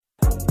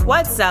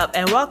What's up,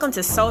 and welcome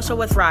to Social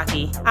with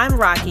Rocky. I'm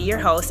Rocky, your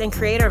host and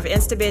creator of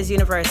InstaBiz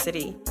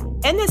University.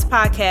 In this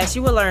podcast,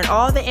 you will learn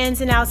all the ins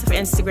and outs of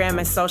Instagram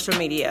and social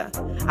media.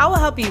 I will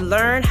help you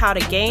learn how to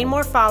gain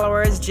more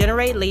followers,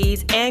 generate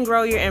leads, and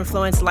grow your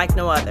influence like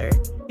no other.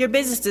 Your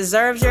business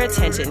deserves your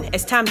attention.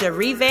 It's time to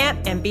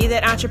revamp and be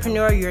that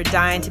entrepreneur you're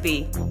dying to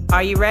be.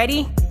 Are you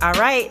ready? All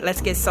right,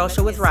 let's get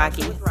social with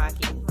Rocky.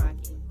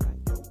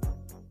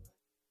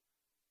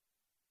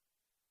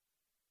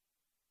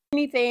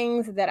 Many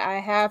things that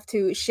I have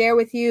to share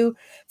with you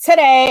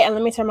today, and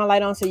let me turn my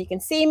light on so you can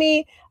see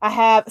me. I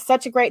have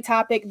such a great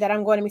topic that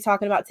I'm going to be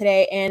talking about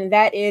today, and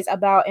that is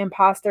about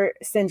imposter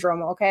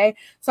syndrome. Okay,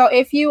 so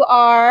if you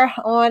are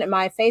on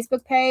my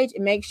Facebook page,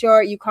 make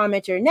sure you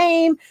comment your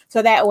name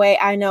so that way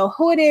I know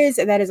who it is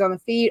that is on the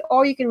feed,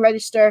 or you can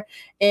register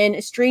in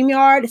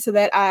StreamYard so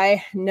that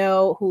I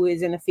know who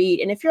is in the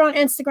feed. And if you're on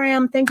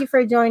Instagram, thank you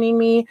for joining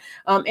me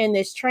in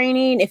this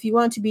training. If you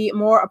want to be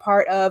more a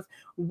part of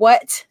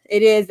what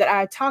it is that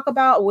I talk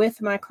about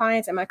with my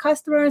clients and my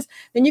customers,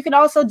 then you can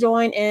also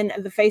join in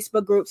the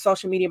Facebook group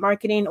Social Media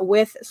Marketing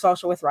with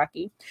Social with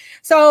Rocky.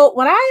 So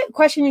when I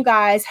questioned you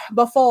guys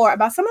before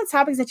about some of the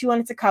topics that you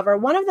wanted to cover,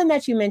 one of them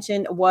that you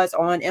mentioned was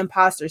on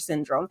imposter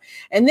syndrome.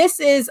 And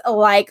this is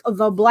like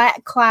the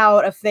black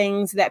cloud of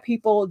things that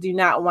people do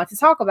not want to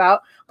talk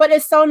about, but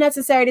it's so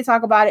necessary to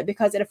talk about it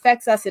because it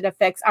affects us. It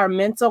affects our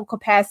mental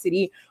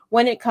capacity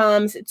when it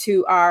comes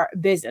to our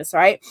business,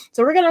 right?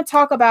 So we're going to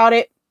talk about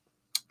it.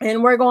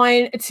 And we're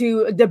going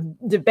to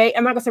debate.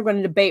 I'm not going to say we're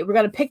going to debate. We're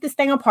going to pick this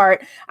thing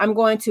apart. I'm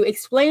going to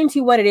explain to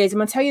you what it is. I'm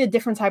going to tell you the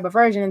different type of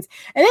versions.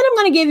 And then I'm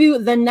going to give you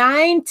the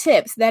 9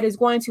 tips that is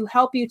going to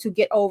help you to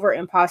get over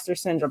imposter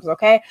syndromes,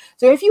 okay?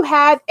 So if you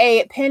have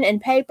a pen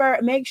and paper,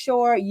 make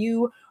sure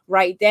you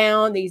write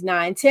down these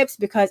 9 tips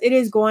because it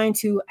is going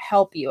to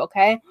help you,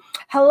 okay?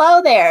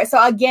 Hello there.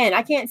 So again,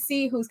 I can't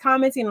see who's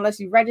commenting unless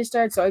you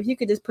registered. So if you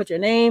could just put your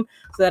name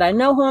so that I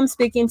know who I'm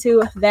speaking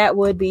to, that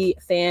would be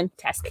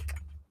fantastic.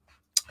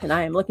 And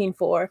I am looking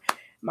for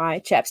my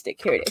chapstick.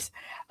 Here it is.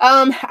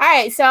 All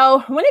right.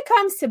 So when it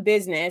comes to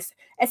business,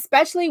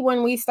 especially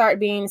when we start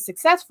being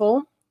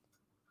successful,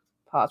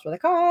 pause for the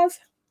cause.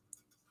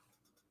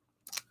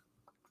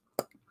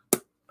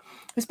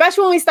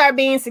 Especially when we start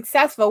being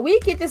successful, we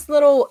get this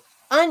little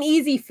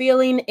uneasy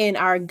feeling in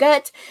our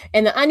gut.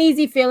 And the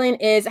uneasy feeling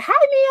is, hi,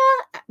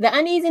 Mia. The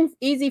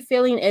uneasy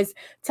feeling is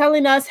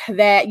telling us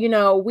that,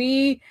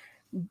 we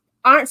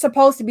aren't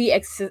supposed to be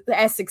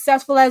as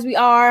successful as we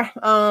are.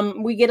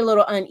 We get a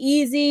little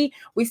uneasy.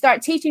 We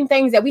start teaching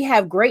things that we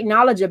have great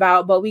knowledge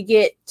about, but we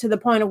get to the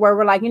point of where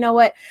we're like, you know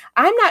what?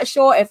 I'm not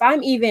sure if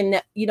I'm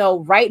even,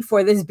 right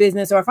for this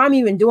business, or if I'm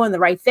even doing the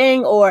right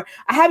thing, or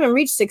I haven't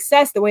reached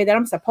success the way that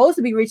I'm supposed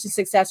to be reaching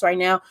success right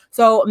now.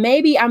 So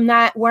maybe I'm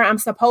not where I'm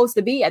supposed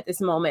to be at this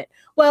moment.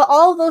 Well,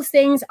 all of those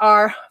things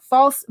are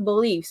false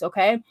beliefs.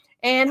 Okay.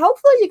 And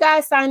hopefully you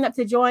guys signed up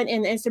to join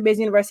in the InstaBiz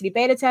University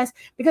beta test,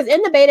 because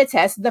in the beta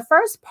test, the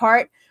first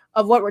part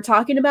of what we're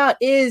talking about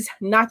is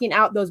knocking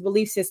out those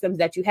belief systems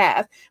that you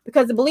have,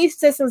 because the belief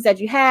systems that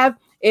you have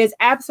is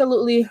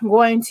absolutely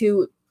going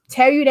to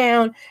tear you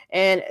down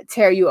and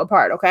tear you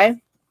apart. Okay.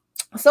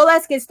 So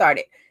let's get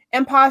started.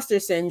 Imposter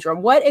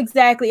syndrome. What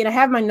exactly, and I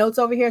have my notes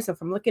over here. So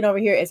if I'm looking over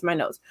here, it's my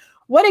notes.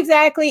 What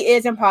exactly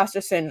is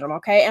imposter syndrome?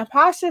 Okay.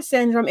 Imposter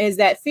syndrome is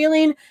that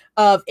feeling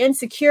of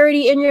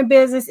insecurity in your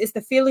business. It's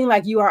the feeling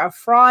like you are a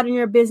fraud in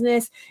your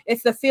business.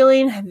 It's the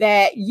feeling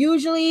that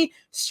usually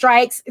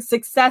strikes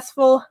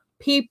successful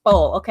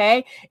people.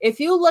 Okay. If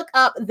you look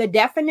up the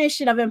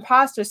definition of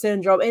imposter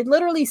syndrome, it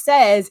literally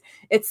says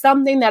it's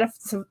something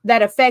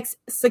that affects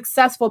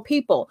successful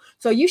people.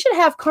 So you should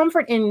have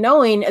comfort in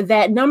knowing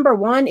that, number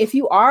one, if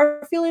you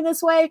are feeling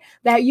this way,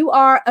 that you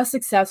are a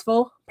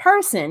successful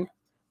person,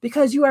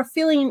 because you are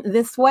feeling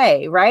this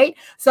way, right?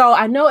 So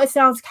I know it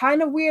sounds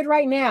kind of weird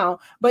right now,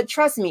 but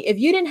trust me, if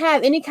you didn't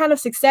have any kind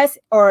of success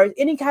or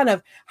any kind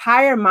of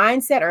higher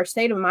mindset or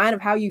state of mind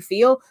of how you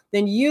feel,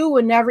 then you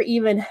would never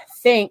even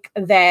think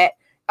that,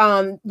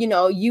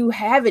 you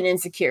have an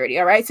insecurity.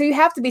 All right. So you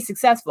have to be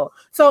successful.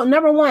 So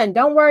number one,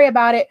 don't worry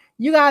about it.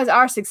 You guys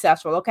are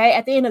successful. Okay.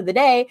 At the end of the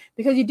day,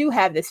 because you do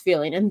have this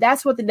feeling, and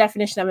that's what the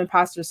definition of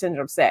imposter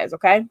syndrome says.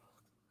 Okay.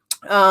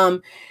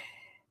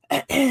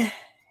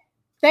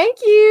 Thank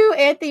you,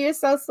 Anthony. You're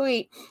so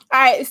sweet.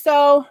 All right.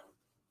 So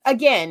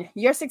again,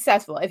 you're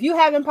successful. If you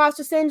have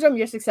imposter syndrome,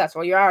 you're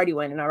successful. You're already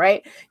winning. All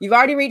right. You've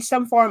already reached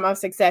some form of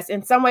success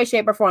in some way,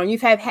 shape, or form. You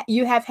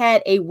have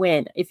had a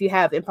win if you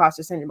have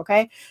imposter syndrome.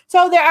 Okay.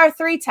 So there are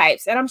 3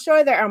 types, and I'm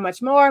sure there are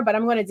much more, but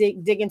I'm going to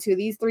dig into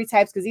these 3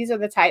 types because these are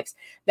the types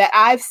that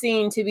I've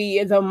seen to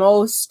be the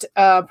most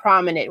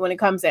prominent when it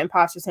comes to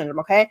imposter syndrome.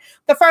 Okay.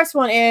 The first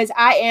one is,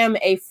 I am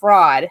a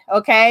fraud.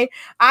 Okay.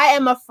 I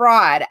am a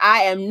fraud. I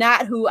am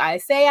not who I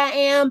say I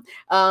am.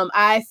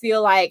 I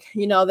feel like,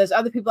 there's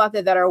other people out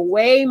there that are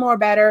way more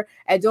better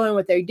at doing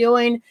what they're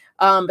doing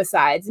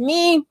besides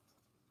me.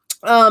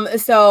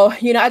 So,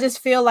 I just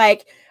feel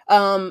like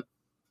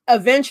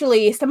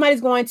eventually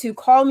somebody's going to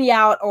call me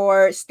out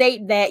or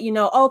state that,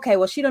 okay,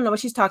 well, she don't know what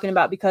she's talking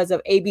about because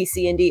of A, B,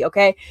 C, and D.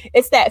 Okay.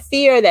 It's that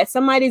fear that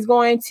somebody's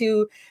going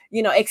to,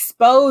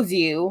 expose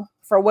you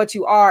for what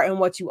you are and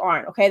what you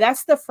aren't. Okay.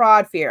 That's the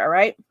fraud fear. All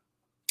right.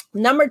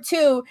 Number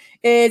 2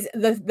 is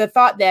the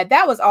thought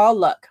that was all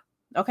luck.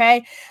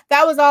 Okay.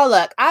 That was all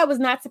luck. I was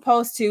not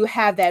supposed to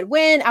have that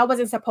win. I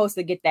wasn't supposed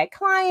to get that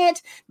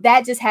client.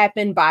 That just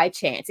happened by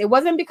chance. It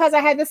wasn't because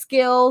I had the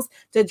skills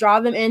to draw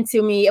them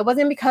into me. It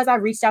wasn't because I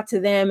reached out to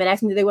them and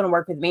asked them if they want to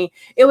work with me.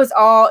 It was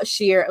all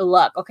sheer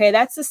luck. Okay.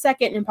 That's the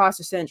second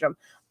imposter syndrome.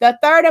 The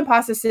third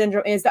imposter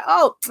syndrome is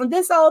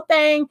this old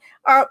thing,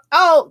 or,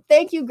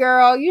 thank you,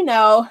 girl.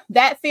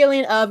 That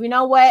feeling of,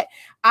 what?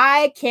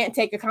 I can't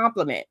take a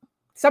compliment.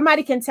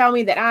 Somebody can tell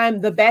me that I'm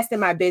the best in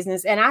my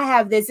business and I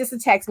have this. This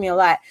attacks me a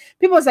lot.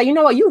 People say, you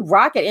know what? You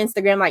rock at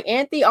Instagram, like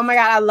Anthy. Oh my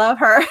God, I love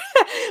her.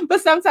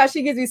 But sometimes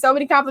she gives me so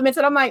many compliments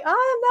and I'm like,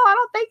 oh no, I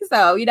don't think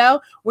so.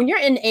 When you're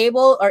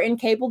unable or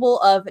incapable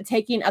of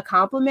taking a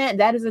compliment,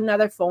 that is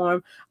another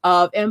form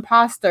of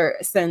imposter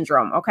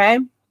syndrome. Okay.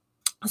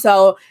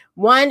 So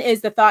 1 is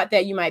the thought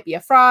that you might be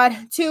a fraud.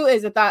 2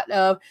 is the thought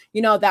of,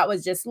 that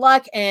was just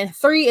luck. And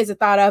 3 is the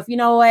thought of, you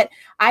know what?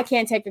 I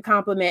can't take a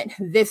compliment.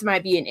 This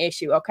might be an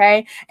issue.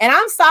 Okay. And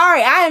I'm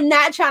sorry. I am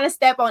not trying to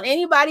step on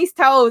anybody's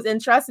toes. And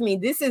trust me,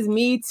 this is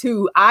me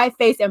too. I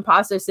face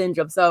imposter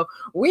syndrome. So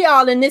we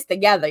all in this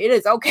together. It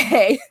is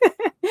okay.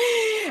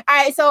 All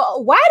right. So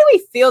why do we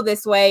feel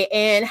this way?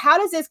 And how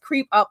does this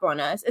creep up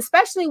on us?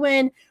 Especially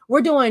when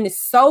we're doing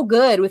so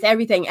good with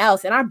everything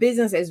else and our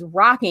business is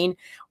rocking.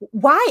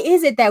 Why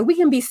is it that we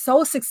can be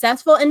so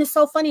successful? And it's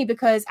so funny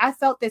because I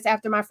felt this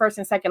after my first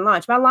and second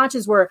launch. My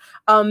launches were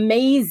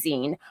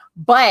amazing,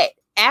 but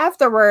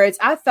afterwards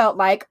I felt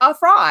like a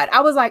fraud.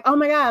 I was like, oh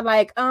my God,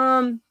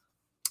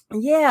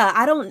 yeah,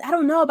 I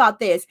don't know about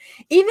this.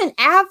 Even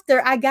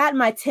after I got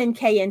my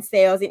 10K in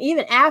sales, and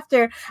even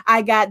after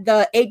I got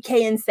the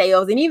 8K in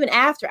sales, and even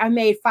after I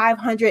made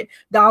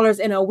 $500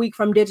 in a week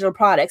from digital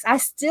products, I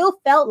still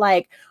felt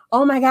like,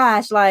 oh my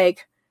gosh,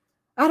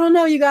 I don't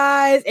know, you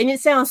guys. And it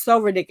sounds so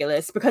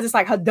ridiculous because it's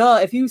like, duh,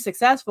 if you're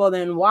successful,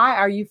 then why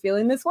are you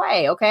feeling this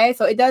way? Okay.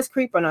 So it does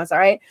creep on us. All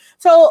right.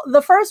 So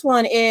the first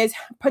one is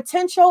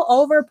potential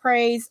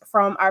overpraise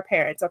from our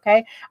parents.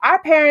 Okay.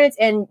 Our parents,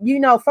 and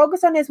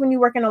focus on this when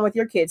you're working on with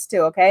your kids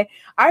too. Okay.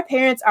 Our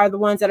parents are the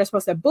ones that are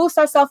supposed to boost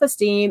our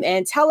self-esteem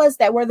and tell us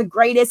that we're the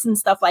greatest and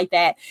stuff like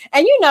that.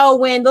 And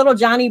when little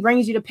Johnny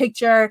brings you the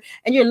picture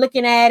and you're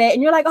looking at it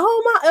and you're like,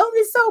 oh,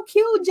 this is so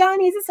cute,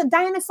 Johnny. Is this a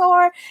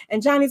dinosaur?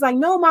 And Johnny's like,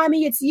 no,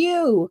 mommy, it's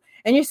you.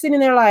 And you're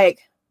sitting there like,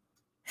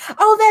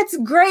 oh, that's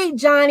great,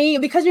 Johnny,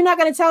 because you're not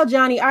going to tell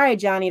Johnny, all right,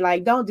 Johnny,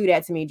 don't do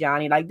that to me,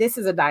 Johnny. This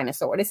is a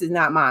dinosaur. This is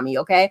not mommy.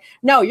 Okay.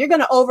 No, you're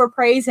going to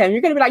overpraise him.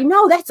 You're going to be like,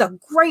 no, that's a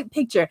great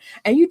picture.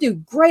 And you do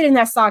great in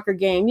that soccer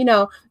game.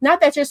 Not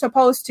that you're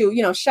supposed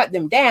to, shut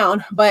them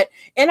down, but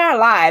in our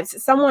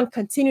lives, someone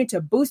continued to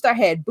boost our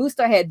head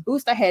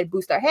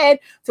to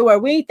where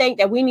we think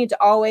that we need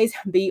to always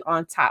be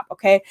on top.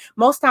 Okay.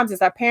 Most times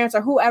it's our parents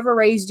or whoever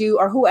raised you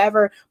or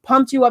whoever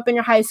pumped you up in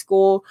your high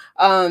school.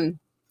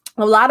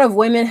 A lot of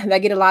women that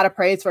get a lot of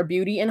praise for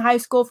beauty in high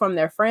school from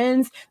their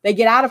friends, they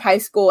get out of high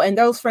school and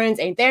those friends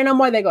ain't there no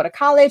more. They go to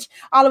college.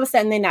 All of a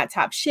sudden, they're not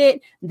top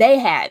shit. They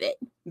have it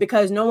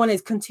because no one is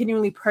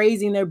continually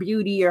praising their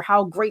beauty or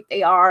how great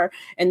they are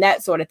and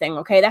that sort of thing.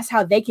 Okay. That's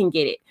how they can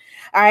get it.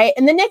 All right.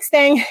 And the next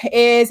thing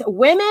is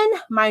women,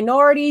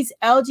 minorities,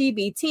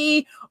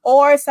 LGBT,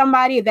 or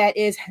somebody that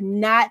is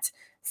not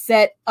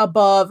set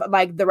above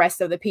the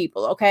rest of the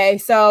people. Okay.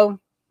 So,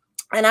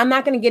 and I'm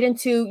not going to get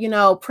into,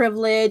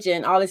 privilege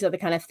and all these other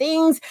kind of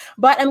things,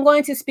 but I'm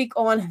going to speak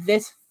on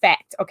this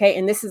fact. Okay.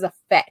 And this is a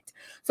fact.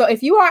 So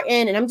if you are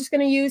and I'm just going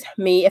to use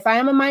me, if I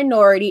am a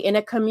minority in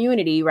a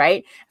community,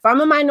 right? If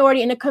I'm a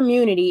minority in a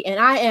community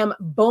and I am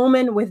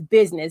booming with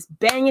business,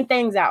 banging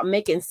things out,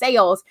 making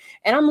sales,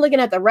 and I'm looking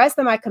at the rest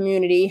of my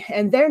community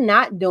and they're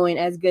not doing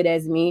as good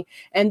as me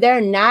and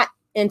they're not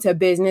into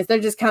business, they're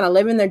just kind of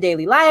living their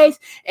daily life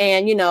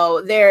and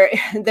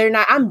they're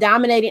not, I'm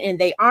dominating and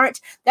they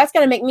aren't, that's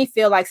going to make me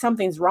feel like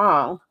something's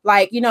wrong,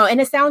 and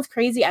it sounds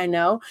crazy, I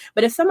know,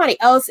 but if somebody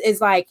else is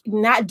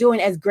not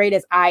doing as great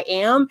as I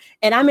am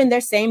and I'm in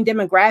their same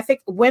demographic,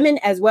 women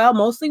as well,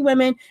 mostly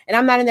women, and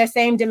I'm not in their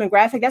same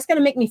demographic, that's going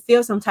to make me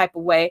feel some type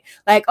of way,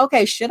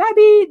 okay, should I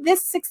be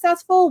this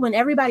successful when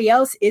everybody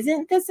else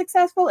isn't this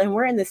successful and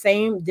we're in the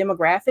same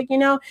demographic?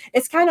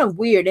 It's kind of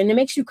weird and it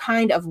makes you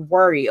kind of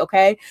worry.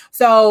 Okay.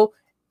 So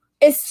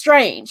it's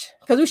strange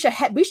because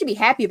we should be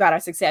happy about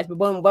our success.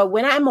 But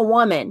when I'm a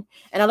woman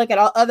and I look at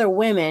all other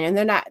women and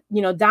they're not,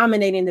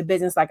 dominating the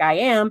business like I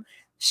am,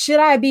 should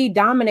I be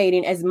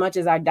dominating as much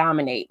as I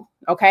dominate?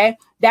 Okay.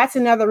 That's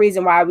another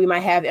reason why we might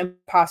have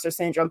imposter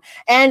syndrome.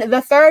 And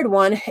the third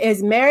one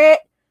is I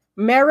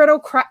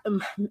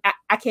can't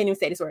even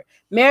say this word.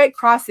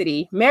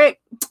 Meritocracy. Meritocracy.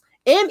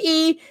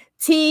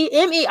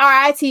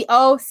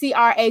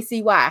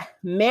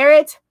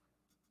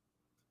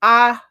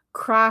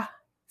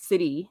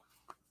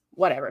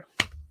 Whatever.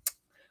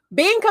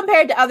 being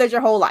compared to others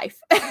your whole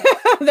life.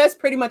 That's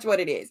pretty much what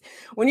it is.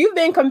 When you've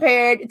been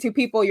compared to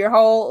people your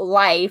whole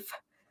life,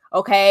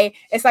 okay,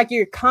 it's like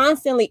you're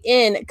constantly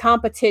in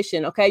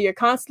competition. Okay, you're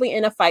constantly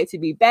in a fight to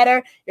be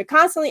better. You're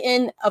constantly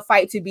in a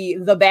fight to be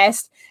the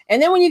best.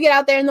 And then when you get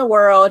out there in the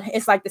world,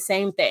 it's like the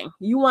same thing.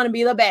 You want to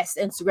be the best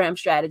Instagram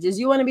strategist.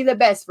 You want to be the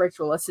best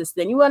virtual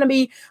assistant. You want to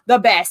be the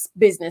best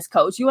business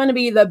coach. You want to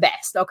be the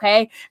best.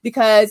 Okay,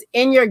 because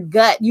in your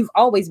gut, you've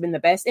always been the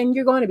best and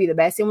you're going to be the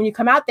best. And when you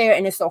come out there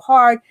and it's so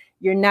hard,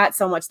 you're not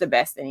so much the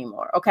best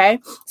anymore. Okay.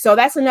 So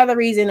that's another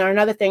reason or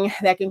another thing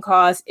that can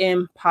cause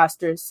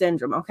imposter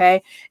syndrome.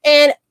 Okay.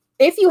 And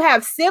if you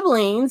have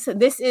siblings,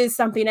 this is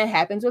something that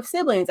happens with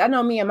siblings. I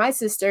know me and my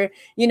sister,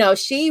 you know,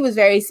 she was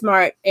very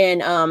smart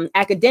in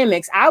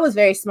academics. I was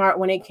very smart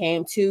when it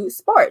came to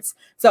sports.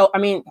 So, I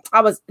mean,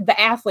 I was the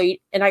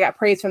athlete and I got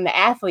praise from the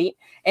athlete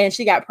and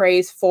she got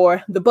praise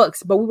for the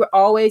books, but we were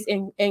always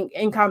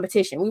in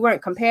competition. We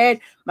weren't compared.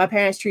 My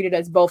parents treated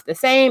us both the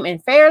same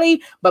and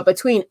fairly, but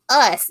between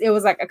us, it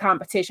was like a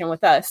competition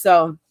with us.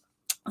 So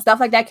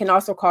stuff like that can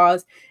also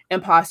cause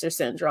imposter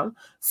syndrome.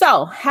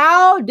 So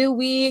how do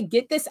we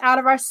get this out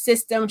of our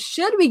system?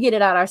 Should we get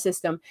it out of our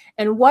system?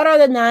 And what are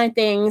the 9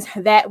 things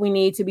that we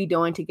need to be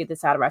doing to get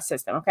this out of our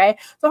system? Okay.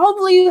 So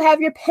hopefully you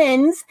have your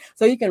pens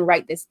so you can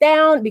write this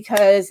down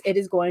because it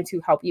is going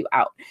to help you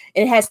out.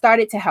 It has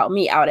started to help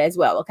me out as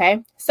well.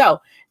 Okay.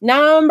 So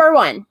number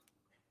 1,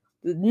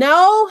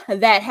 know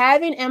that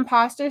having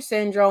imposter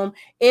syndrome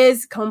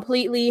is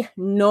completely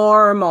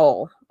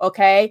normal.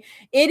 Okay.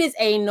 It is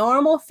a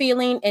normal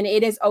feeling and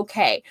it is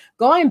okay.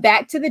 Going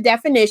back to the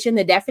definition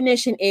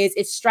is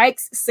it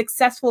strikes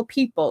successful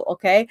people.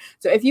 Okay.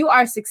 So if you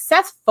are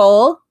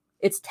successful,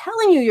 it's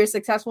telling you you're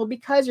successful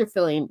because you're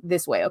feeling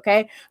this way.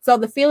 Okay. So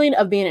the feeling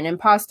of being an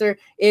imposter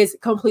is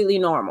completely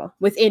normal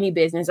with any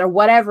business or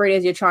whatever it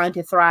is you're trying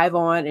to thrive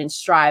on and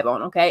strive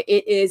on. Okay.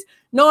 It is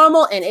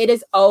normal and it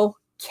is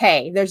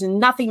okay. There's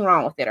nothing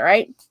wrong with it. All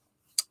right.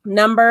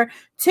 Number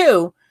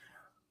 2,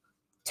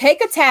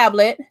 take a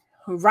tablet,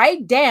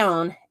 write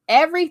down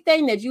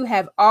everything that you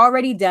have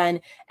already done,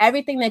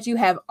 everything that you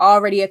have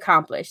already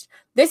accomplished.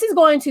 This is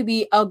going to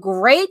be a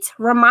great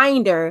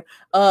reminder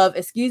of,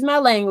 excuse my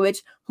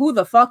language, who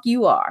the fuck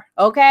you are.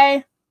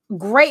 Okay.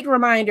 Great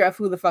reminder of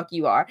who the fuck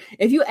you are.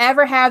 If you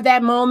ever have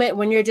that moment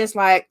when you're just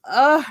like,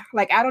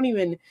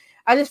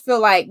 I just feel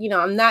like, you know,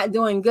 I'm not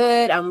doing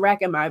good. I'm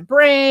racking my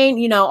brain.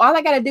 You know, all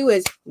I got to do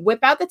is whip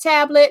out the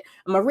tablet.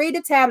 I'm going to read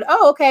the tablet.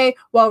 Oh, okay.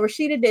 Well,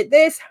 Rashida did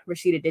this.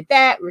 Rashida did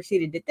that.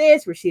 Rashida did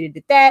this. Rashida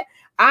did that.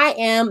 I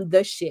am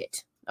the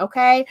shit.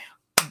 Okay.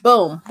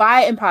 Boom.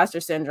 By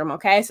imposter syndrome.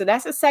 Okay. So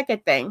that's the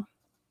second thing.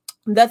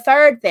 The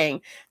third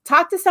thing,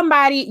 talk to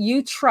somebody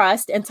you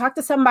trust and talk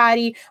to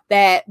somebody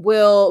that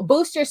will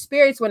boost your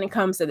spirits when it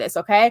comes to this.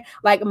 Okay.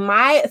 Like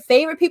my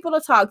favorite people to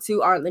talk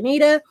to are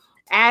Lanita,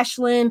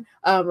 Ashlyn,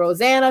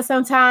 Rosanna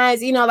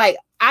sometimes, you know, like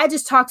I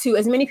just talk to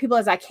as many people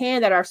as I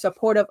can that are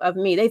supportive of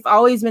me. They've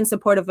always been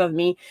supportive of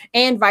me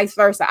and vice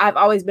versa. I've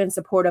always been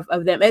supportive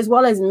of them as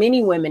well as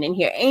many women in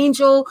here.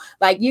 Angel,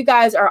 like you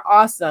guys are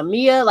awesome.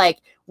 Mia,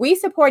 like we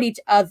support each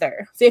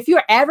other. So if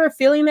you're ever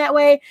feeling that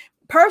way,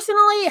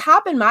 personally,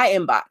 hop in my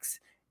inbox.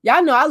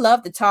 Y'all know I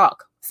love to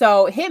talk.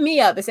 So hit me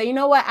up and say, you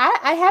know what?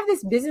 I have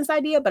this business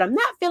idea, but I'm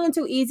not feeling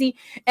too easy.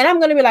 And I'm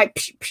going to be like,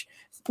 psh, psh,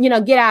 you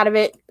know, get out of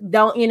it.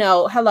 Don't, you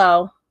know,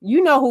 hello,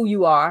 you know who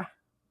you are.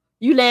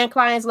 You land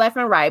clients left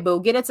and right, boo.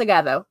 Get it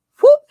together.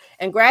 Whoop,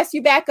 and grass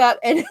you back up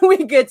and we're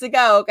good to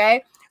go.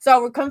 Okay.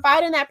 So we're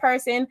confide in that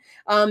person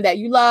that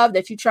you love,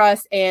 that you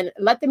trust, and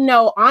let them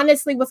know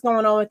honestly what's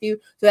going on with you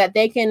so that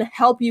they can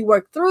help you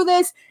work through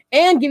this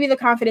and give you the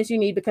confidence you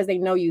need because they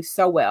know you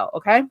so well.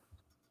 Okay.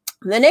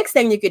 The next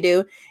thing you could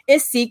do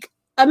is seek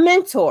a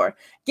mentor.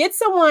 Get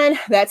someone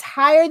that's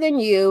higher than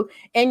you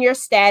in your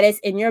status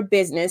in your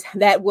business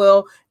that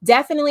will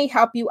definitely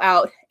help you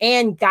out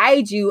and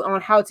guide you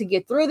on how to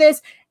get through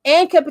this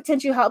and could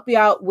potentially help you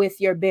out with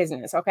your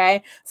business.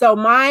 Okay. So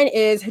mine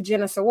is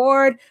Jenna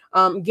Saward,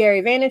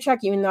 Gary Vaynerchuk.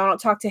 Even though I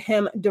don't talk to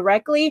him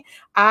directly,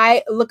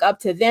 I look up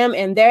to them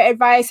and their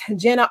advice.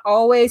 Jenna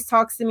always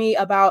talks to me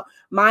about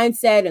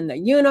mindset and the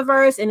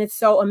universe. And it's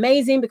so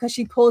amazing because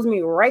she pulls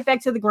me right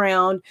back to the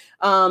ground.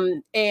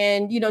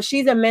 And, you know,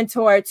 she's a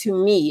mentor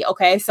to me.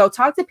 Okay. So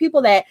talk to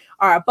people that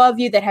are above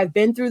you, that have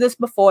been through this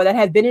before, that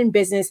have been in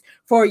business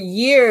for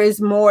years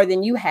more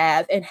than you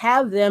have, and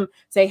have them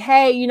say,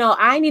 hey, you know,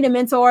 I need a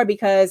mentor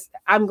because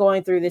I'm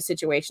going through this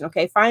situation.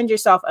 Okay. Find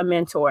yourself a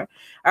mentor.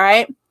 All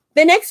right.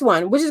 The next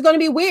one, which is going to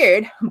be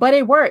weird, but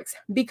it works.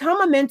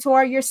 Become a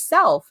mentor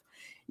yourself.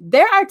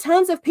 There are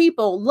tons of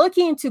people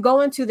looking to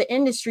go into the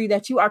industry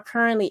that you are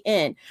currently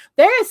in.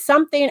 There is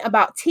something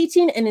about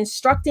teaching and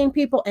instructing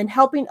people and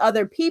helping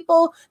other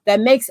people that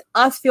makes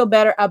us feel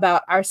better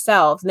about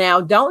ourselves. Now,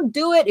 don't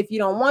do it if you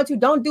don't want to.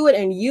 Don't do it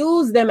and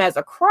use them as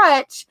a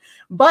crutch,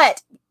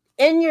 but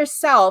in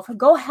yourself,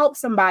 go help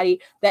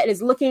somebody that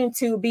is looking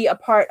to be a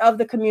part of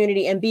the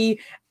community and be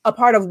a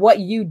part of what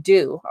you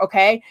do.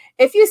 Okay.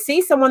 If you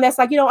see someone that's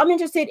like, I'm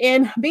interested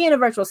in being a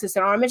virtual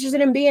assistant, or I'm interested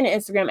in being an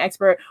Instagram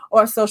expert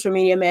or a social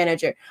media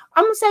manager,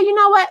 I'm gonna say, you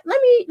know what? Let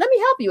me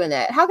help you in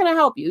that. How can I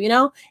help you?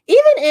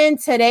 Even in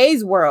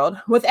today's world,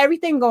 with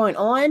everything going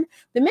on,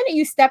 the minute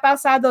you step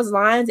outside those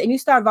lines and you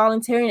start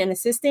volunteering and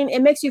assisting,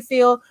 it makes you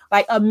feel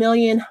like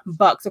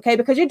 $1,000,000. Okay.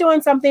 Because you're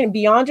doing something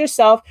beyond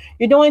yourself.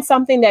 You're doing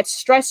something that's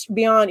stretched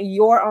beyond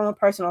your own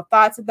personal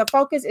thoughts. The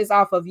focus is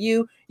off of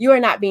you. You are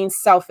not being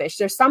selfish.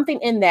 There's something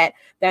in that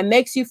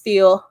makes you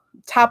feel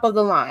top of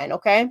the line.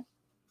 Okay.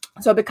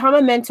 So become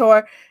a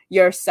mentor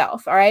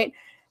yourself. All right.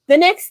 The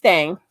next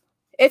thing,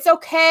 it's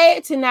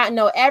okay to not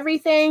know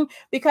everything,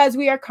 because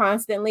we are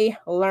constantly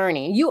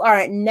learning. You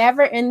are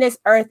never in this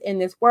earth, in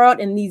this world,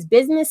 in these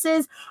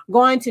businesses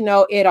going to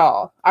know it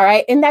all. All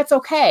right. And that's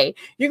okay.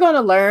 You're going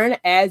to learn,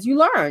 as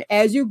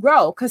you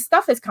grow, because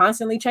stuff is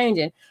constantly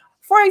changing.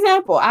 For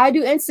example, I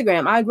do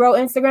Instagram. I grow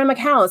Instagram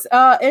accounts.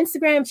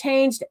 Instagram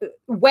changed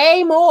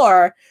way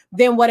more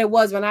than what it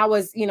was when I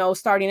was,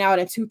 starting out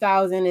in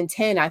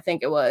 2010, I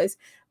think it was.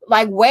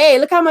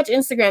 Look how much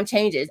Instagram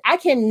changes. I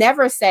can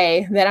never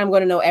say that I'm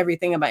going to know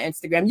everything about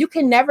Instagram. You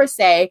can never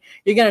say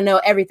you're going to know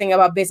everything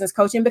about business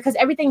coaching, because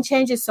everything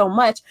changes so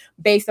much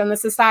based on the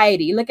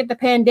society. Look at the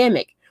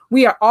pandemic.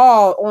 We are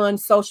all on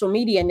social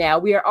media now.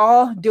 We are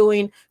all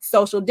doing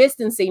social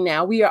distancing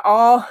now. We are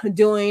all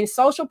doing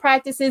social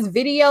practices,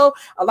 video.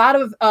 A lot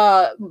of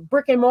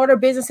brick and mortar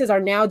businesses are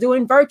now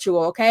doing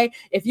virtual. Okay.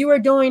 If you were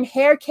doing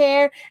hair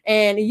care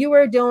and you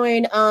were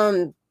doing,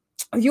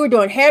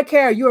 hair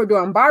care, you were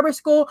doing barber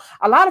school,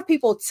 a lot of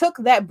people took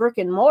that brick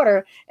and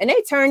mortar and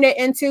they turned it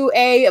into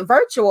a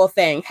virtual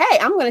thing. Hey,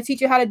 I'm going to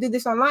teach you how to do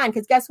this online,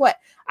 because guess what?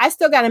 I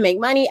still got to make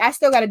money. I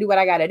still got to do what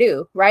I got to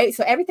do, right?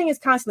 So everything is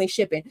constantly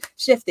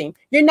shifting.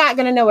 You're not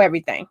going to know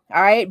everything,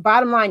 all right?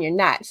 Bottom line, you're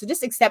not. So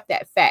just accept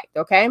that fact,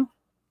 okay?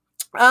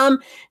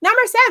 Number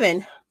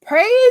 7,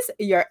 praise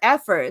your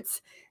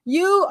efforts.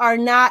 You are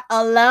not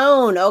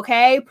alone,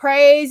 okay?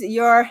 Praise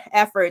your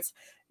efforts.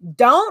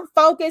 Don't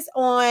focus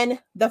on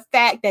the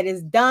fact that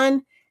it's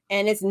done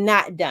and it's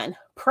not done.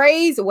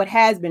 Praise what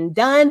has been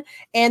done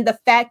and the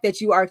fact that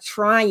you are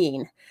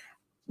trying.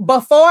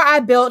 Before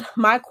I built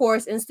my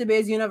course,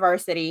 InstaBiz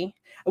University,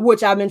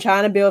 which I've been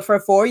trying to build for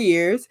 4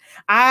 years,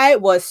 I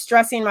was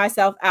stressing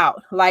myself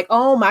out. Like,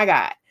 oh my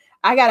God,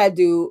 I got to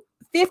do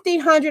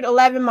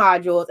 1,511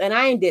 modules and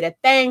I ain't did a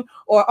thing.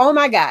 Or, oh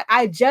my God,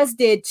 I just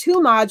did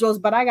 2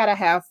 modules, but I got to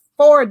have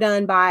 4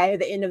 done by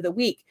the end of the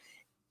week.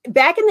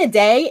 Back in the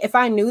day, if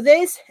I knew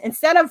this,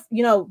 instead of,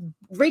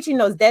 reaching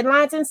those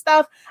deadlines and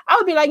stuff, I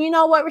would be like, you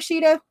know what,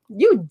 Rashida,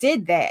 you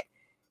did that.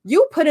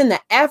 You put in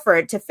the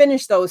effort to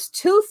finish those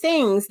 2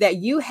 things that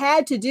you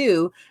had to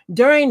do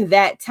during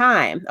that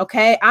time.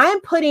 Okay.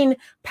 I'm putting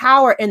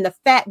power in the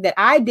fact that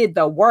I did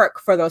the work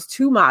for those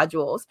 2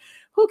 modules.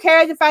 Who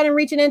cares if I didn't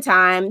reach it in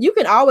time? You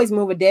can always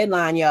move a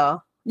deadline,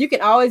 y'all. You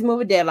can always move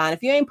a deadline.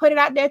 If you ain't put it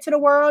out there to the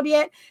world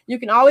yet, you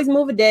can always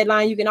move a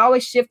deadline. You can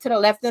always shift to the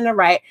left and the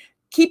right.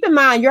 Keep in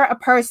mind, you're a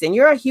person.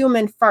 You're a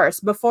human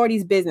first before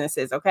these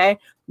businesses, okay?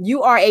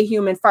 You are a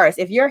human first.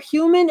 If your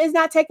human is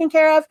not taken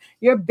care of,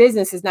 your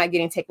business is not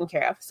getting taken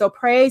care of. So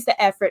praise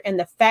the effort and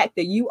the fact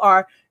that you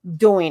are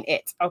doing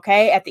it,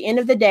 okay? At the end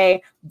of the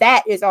day,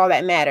 that is all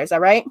that matters, all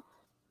right?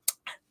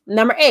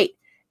 Number 8,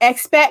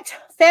 expect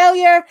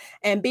failure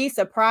and be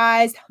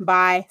surprised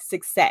by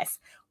success.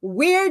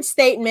 Weird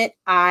statement,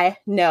 I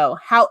know.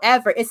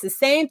 However, it's the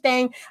same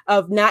thing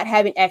of not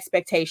having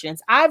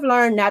expectations. I've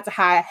learned not to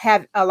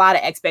have a lot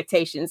of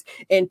expectations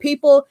in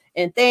people,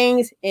 in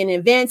things, in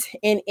events,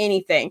 in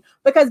anything.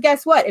 Because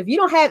guess what? If you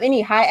don't have any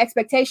high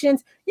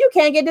expectations, you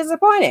can't get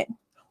disappointed.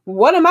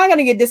 What am I going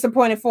to get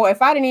disappointed for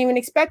if I didn't even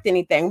expect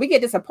anything? We get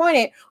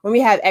disappointed when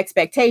we have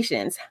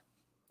expectations.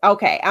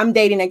 Okay, I'm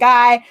dating a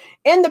guy.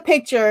 In the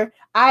picture,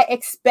 I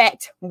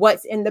expect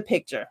what's in the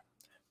picture.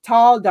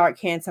 Tall, dark,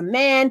 handsome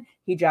man.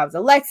 He drives a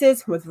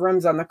Lexus with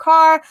rims on the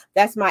car.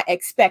 That's my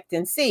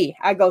expectancy.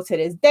 I go to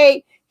this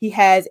date. He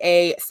has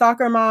a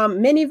soccer mom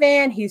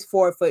minivan. He's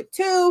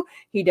 4'2".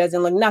 He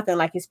doesn't look nothing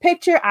like his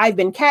picture. I've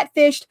been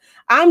catfished.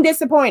 I'm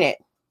disappointed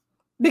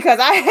because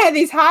I had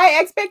these high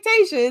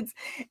expectations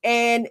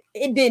and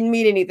it didn't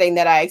meet anything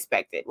that I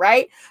expected,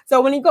 right?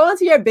 So when you go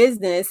into your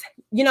business,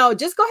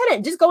 just go ahead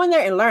and just go in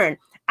there and learn.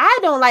 I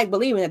don't like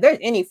believing that there's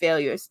any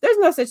failures. There's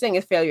no such thing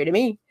as failure to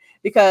me.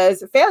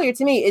 Because failure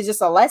to me is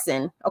just a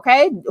lesson,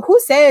 okay?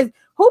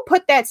 Who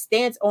put that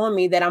stance on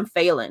me that I'm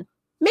failing?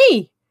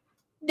 Me.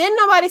 Didn't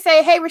nobody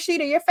say, hey,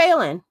 Rashida, you're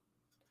failing.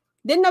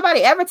 Didn't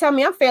nobody ever tell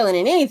me I'm failing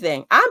in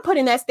anything. I'm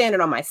putting that standard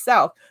on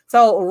myself.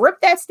 So rip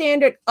that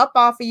standard up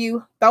off of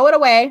you, throw it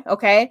away,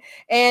 okay?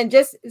 And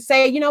just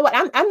say, you know what?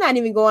 I'm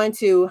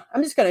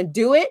just going to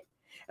do it.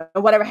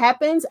 And whatever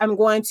happens, I'm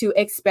going to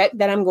expect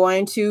that I'm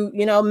going to,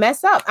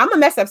 mess up. I'm going to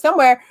mess up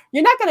somewhere.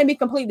 You're not going to be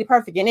completely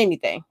perfect in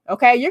anything.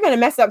 Okay. You're going to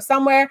mess up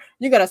somewhere.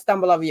 You're going to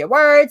stumble over your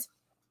words.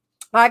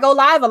 I go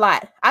live a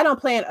lot. I don't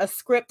plan a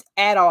script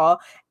at all,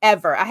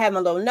 ever. I have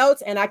my little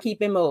notes and I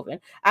keep it moving.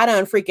 I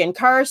done freaking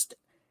cursed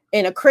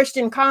in a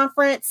Christian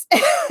conference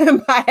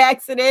by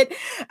accident.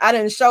 I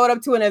done showed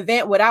up to an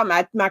event without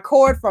my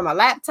cord for my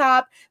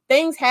laptop.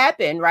 Things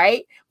happen,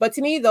 right? But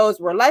to me, those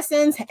were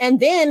lessons. And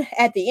then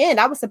at the end,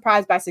 I was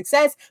surprised by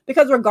success,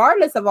 because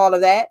regardless of all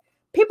of that,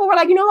 people were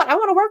like, you know what? I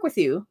want to work with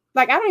you.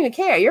 Like, I don't even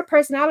care. Your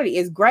personality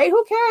is great.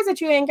 Who cares that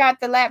you ain't got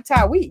the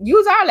laptop? We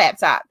use our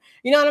laptop.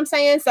 You know what I'm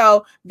saying?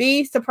 So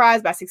be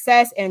surprised by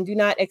success and do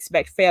not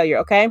expect failure.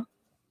 Okay.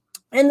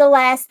 And the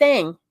last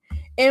thing,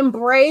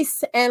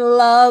 embrace and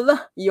love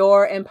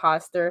your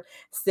imposter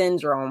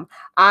syndrome.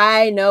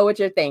 I know what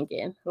you're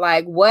thinking.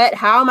 Like, what?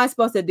 How am I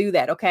supposed to do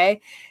that?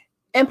 Okay.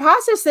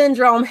 Imposter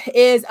syndrome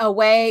is a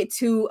way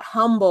to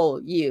humble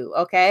you,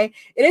 okay?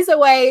 It is a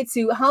way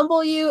to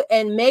humble you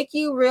and make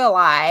you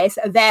realize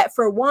that,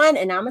 for one,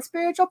 and I'm a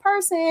spiritual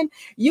person,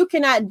 you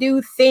cannot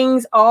do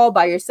things all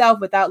by yourself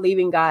without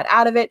leaving God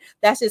out of it.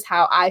 That's just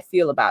how I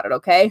feel about it,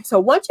 okay? So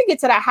once you get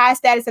to that high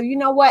status of, you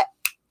know what?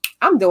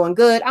 I'm doing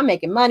good. I'm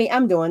making money.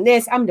 I'm doing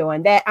this. I'm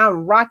doing that.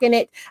 I'm rocking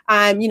it.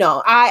 I'm,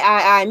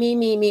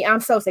 me. I'm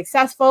so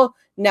successful.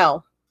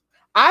 No.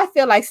 I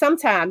feel like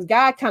sometimes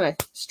God kind of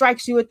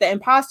strikes you with the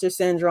imposter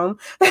syndrome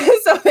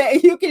so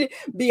that you can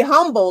be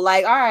humble.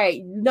 Like, all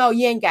right, no,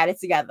 you ain't got it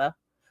together.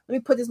 Let me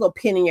put this little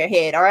pin in your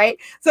head. All right.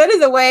 So it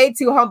is a way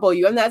to humble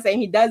you. I'm not saying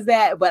he does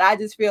that, but I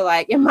just feel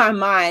like in my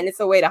mind, it's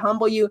a way to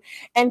humble you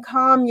and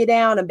calm you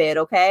down a bit.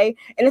 Okay.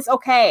 And it's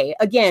okay.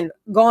 Again,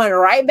 going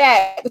right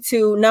back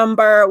to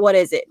number,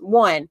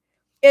 1,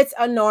 it's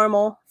a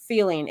normal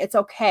feeling. It's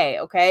okay.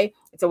 Okay.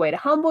 It's a way to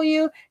humble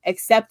you,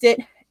 accept it,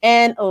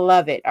 and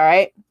love it. All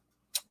right.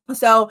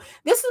 So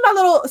this is my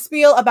little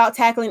spiel about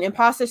tackling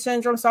imposter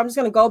syndrome. So I'm just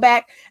going to go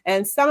back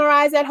and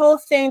summarize that whole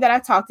thing that I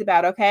talked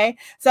about. Okay.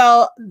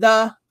 So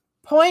the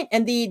point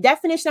and the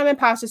definition of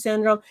imposter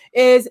syndrome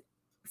is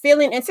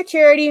feeling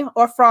insecurity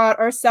or fraud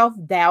or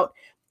self-doubt.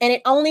 And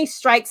it only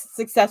strikes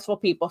successful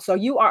people. So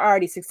you are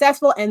already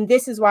successful, and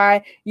this is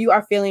why you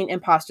are feeling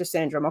imposter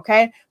syndrome.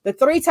 Okay. The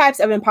 3 types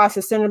of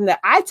imposter syndrome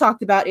that I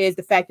talked about is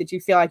the fact that you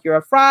feel like you're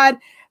a fraud,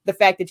 the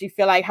fact that you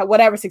feel like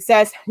whatever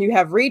success you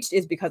have reached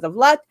is because of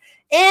luck,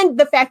 and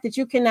the fact that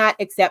you cannot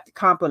accept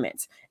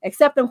compliments.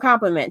 Accept them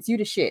compliments. You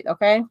the shit,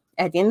 okay?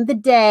 At the end of the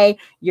day,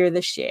 you're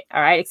the shit,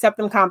 all right? Accept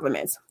them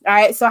compliments, all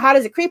right? So how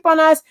does it creep on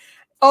us?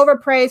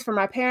 Overpraise from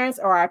our parents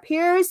or our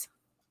peers.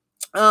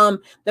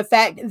 The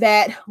fact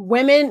that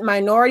women,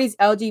 minorities,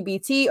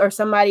 LGBT, or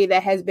somebody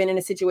that has been in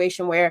a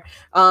situation where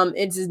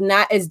it's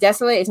not as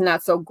desolate, it's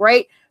not so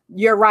great,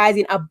 you're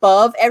rising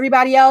above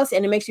everybody else,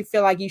 and it makes you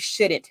feel like you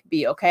shouldn't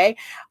be, okay?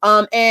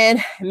 And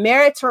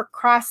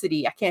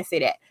meritocracy, I can't say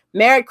that.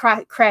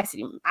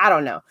 Meritocracy, I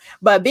don't know.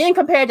 But being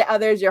compared to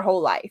others your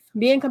whole life.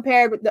 Being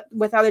compared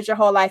with others your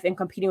whole life and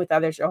competing with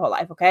others your whole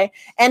life, okay?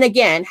 And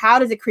again, how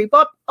does it creep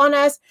up on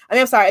us?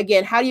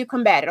 Again, how do you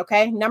combat it,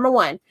 okay? Number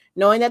 1,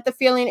 knowing that the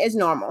feeling is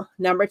normal.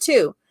 Number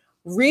 2,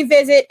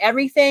 revisit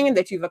everything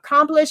that you've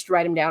accomplished,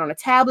 write them down on a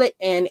tablet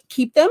and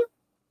keep them.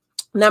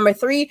 Number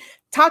 3,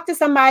 talk to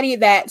somebody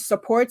that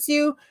supports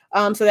you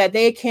so that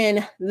they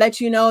can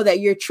let you know that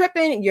you're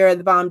tripping, you're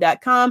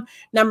thebomb.com.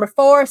 Number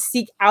 4,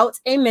 seek out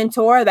a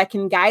mentor that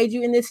can guide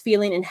you in this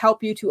feeling and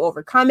help you to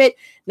overcome it.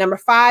 Number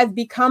 5,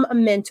 become a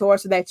mentor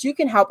so that you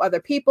can help other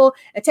people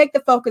and take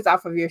the focus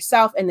off of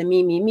yourself and the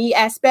me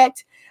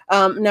aspect.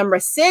 Number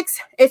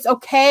 6, it's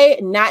okay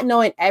not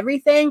knowing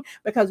everything,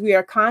 because we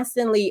are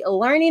constantly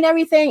learning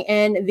everything,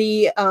 and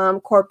the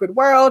corporate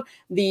world,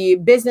 the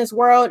business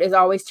world is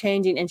always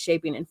changing and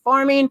shaping and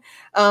forming.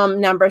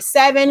 Number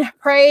 7,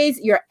 praise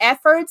your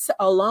efforts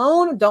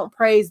alone. Don't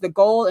praise the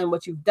goal and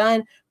what you've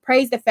done.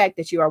 Praise the fact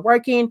that you are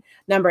working.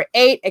 Number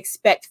 8,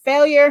 expect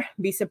failure.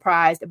 Be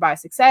surprised by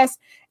success.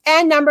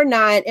 And number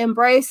 9,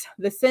 embrace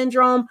the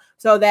syndrome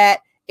so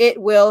that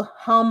it will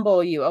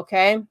humble you.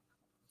 Okay.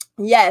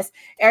 Yes,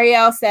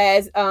 Ariel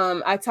says,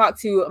 I talk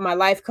to my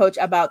life coach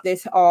about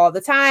this all the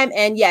time.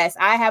 And yes,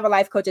 I have a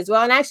life coach as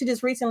well. And I actually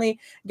just recently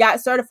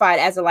got certified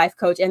as a life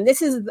coach. And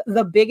this is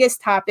the biggest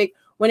topic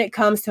when it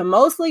comes to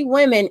mostly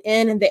women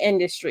in the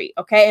industry.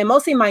 Okay. And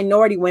mostly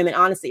minority women,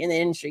 honestly, in the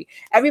industry.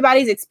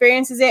 Everybody's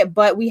experiences it,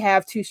 but we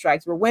have 2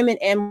 strikes. We're women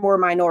and we're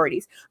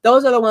minorities.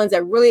 Those are the ones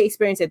that really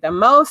experience it the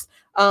most.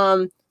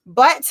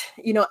 But,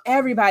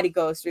 everybody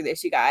goes through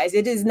this, you guys.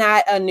 It is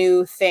not a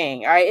new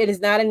thing. All right. It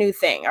is not a new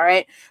thing. All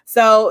right.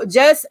 So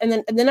and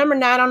then the number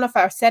 9, I don't know if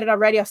I said it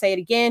already. I'll say it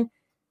again.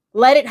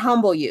 Let it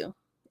humble you.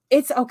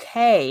 It's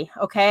okay.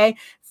 Okay.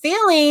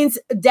 Feelings,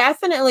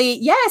 definitely.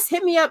 Yes.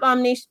 Hit me up,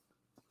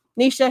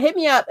 Nisha, hit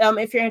me up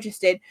if you're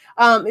interested.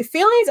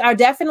 Feelings are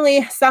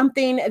definitely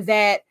something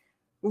that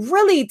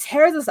really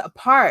tears us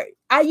apart.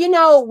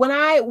 When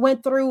I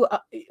went through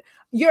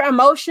your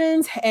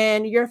emotions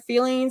and your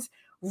feelings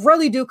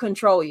really do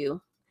control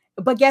you.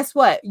 But guess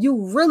what?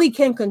 You really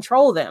can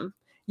control them.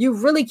 You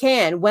really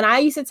can. When I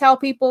used to tell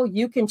people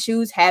you can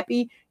choose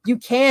happy, you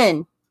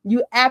can.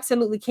 You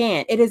absolutely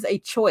can. It is a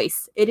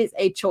choice. It is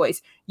a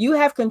choice. You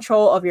have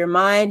control of your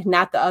mind,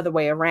 not the other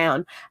way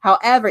around.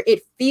 However,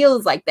 it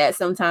feels like that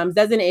sometimes,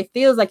 doesn't it? It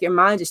feels like your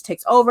mind just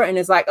takes over and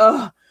it's like,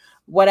 oh,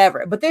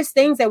 whatever. But there's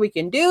things that we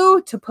can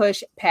do to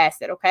push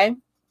past it, okay?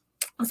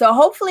 So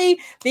hopefully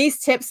these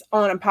tips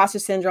on imposter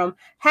syndrome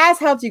has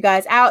helped you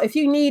guys out. If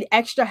you need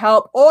extra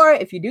help or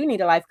if you do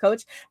need a life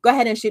coach, go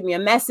ahead and shoot me a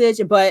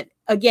message. But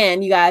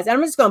again, you guys,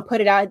 I'm just going to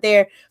put it out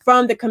there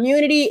from the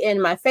community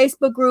in my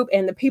Facebook group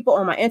and the people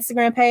on my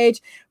Instagram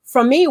page.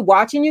 From me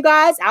watching you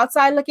guys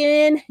outside looking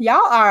in,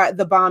 y'all are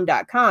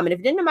thebomb.com. And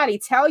if didn't nobody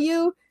tell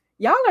you,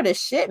 y'all are the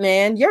shit,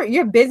 man.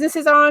 Your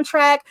businesses are on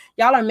track.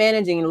 Y'all are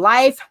managing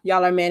life.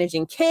 Y'all are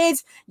managing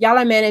kids. Y'all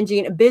are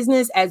managing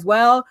business as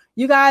well.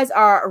 You guys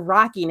are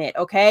rocking it,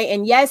 okay?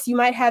 And yes, you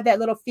might have that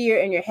little fear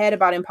in your head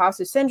about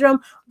imposter syndrome,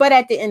 but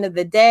at the end of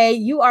the day,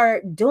 you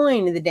are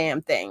doing the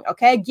damn thing,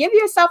 okay? Give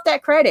yourself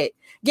that credit.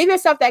 Give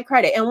yourself that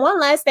credit. And one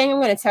last thing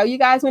I'm going to tell you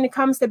guys when it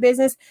comes to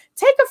business,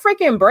 take a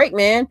freaking break,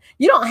 man.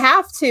 You don't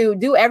have to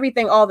do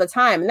everything all the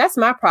time. And that's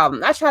my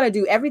problem. I try to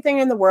do everything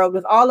in the world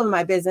with all of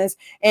my business.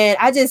 And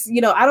I just,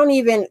 I don't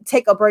even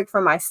take a break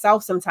for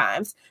myself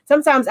sometimes.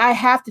 Sometimes I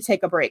have to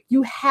take a break.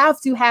 You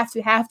have to.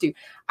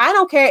 I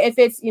don't care if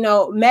it's,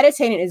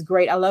 meditating is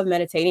great. I love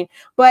meditating.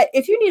 But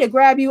if you need to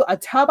grab you a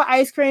tub of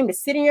ice cream to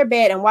sit in your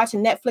bed and watch a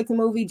Netflix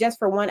movie just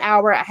for 1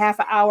 hour, a half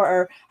an hour,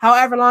 or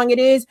however long it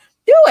is,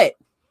 do it.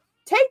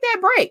 Take that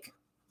break.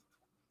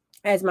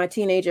 As my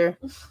teenager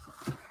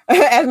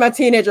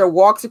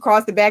walks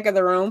across the back of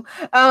the room.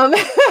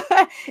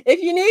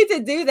 If you need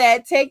to do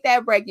that, take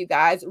that break, you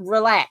guys.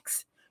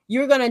 Relax.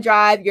 You're going to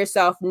drive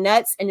yourself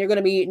nuts and you're going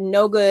to be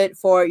no good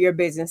for your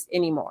business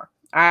anymore.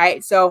 All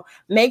right. So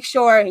make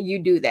sure you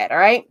do that. All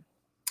right.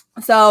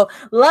 So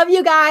love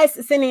you guys,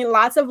 sending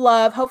lots of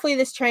love. Hopefully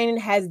this training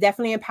has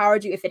definitely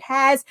empowered you. If it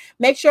has,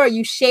 make sure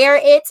you share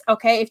it.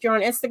 Okay. If you're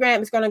on Instagram,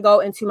 it's going to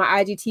go into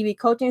my IGTV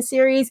coaching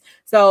series.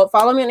 So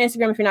follow me on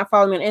Instagram. If you're not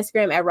following me on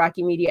Instagram, at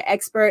Rocky Media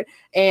Expert,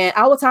 and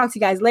I will talk to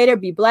you guys later.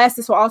 Be blessed.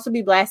 This will also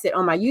be blasted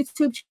on my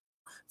YouTube channel.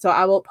 So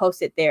I will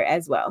post it there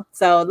as well.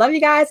 So love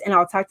you guys, and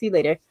I'll talk to you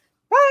later.